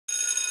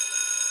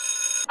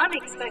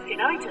Unexpected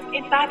item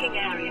in bagging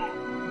area.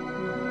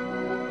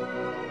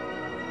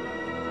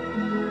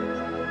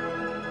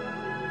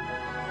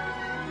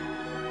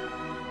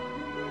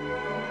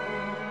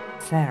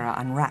 Sarah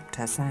unwrapped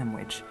her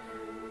sandwich.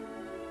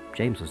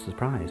 James was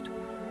surprised.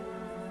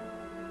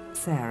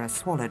 Sarah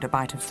swallowed a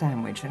bite of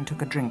sandwich and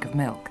took a drink of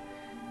milk.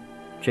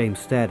 James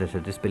stared at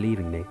her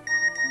disbelievingly.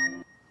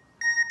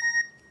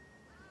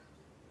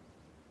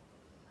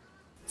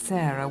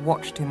 Sarah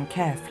watched him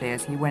carefully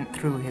as he went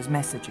through his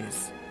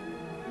messages.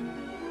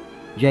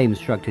 James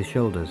shrugged his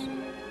shoulders.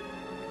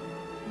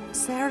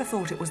 Sarah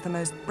thought it was the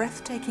most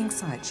breathtaking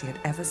sight she had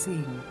ever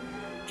seen.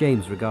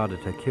 James regarded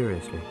her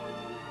curiously.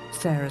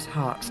 Sarah's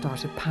heart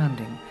started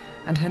pounding,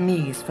 and her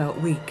knees felt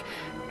weak.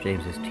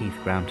 James's teeth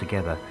ground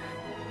together.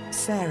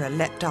 Sarah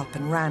leapt up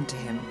and ran to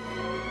him.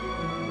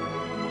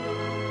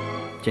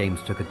 James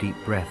took a deep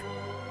breath.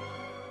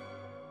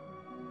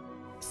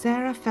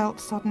 Sarah felt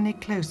suddenly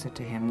closer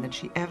to him than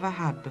she ever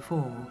had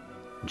before.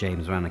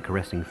 James ran a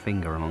caressing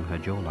finger along her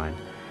jawline.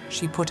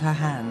 She put her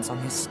hands on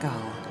his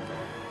skull.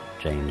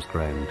 James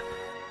groaned.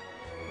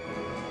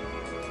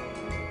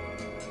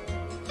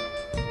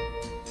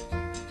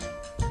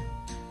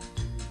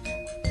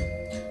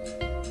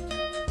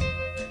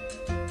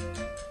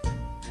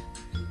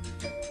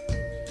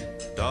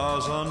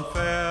 Das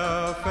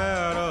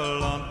unfair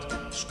land,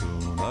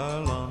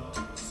 Schoenerland,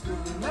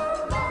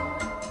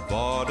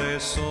 waar de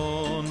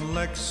zon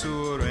lek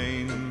zo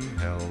rein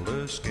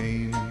helder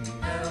scheen.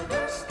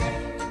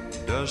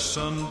 Dus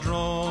een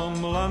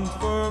droomland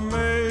voor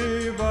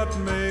mij, wat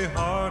mij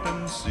hart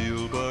en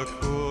ziel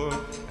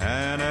bekoort.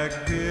 En ik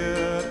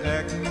weet,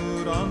 ik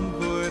moet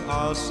antwoord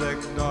als ik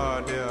daar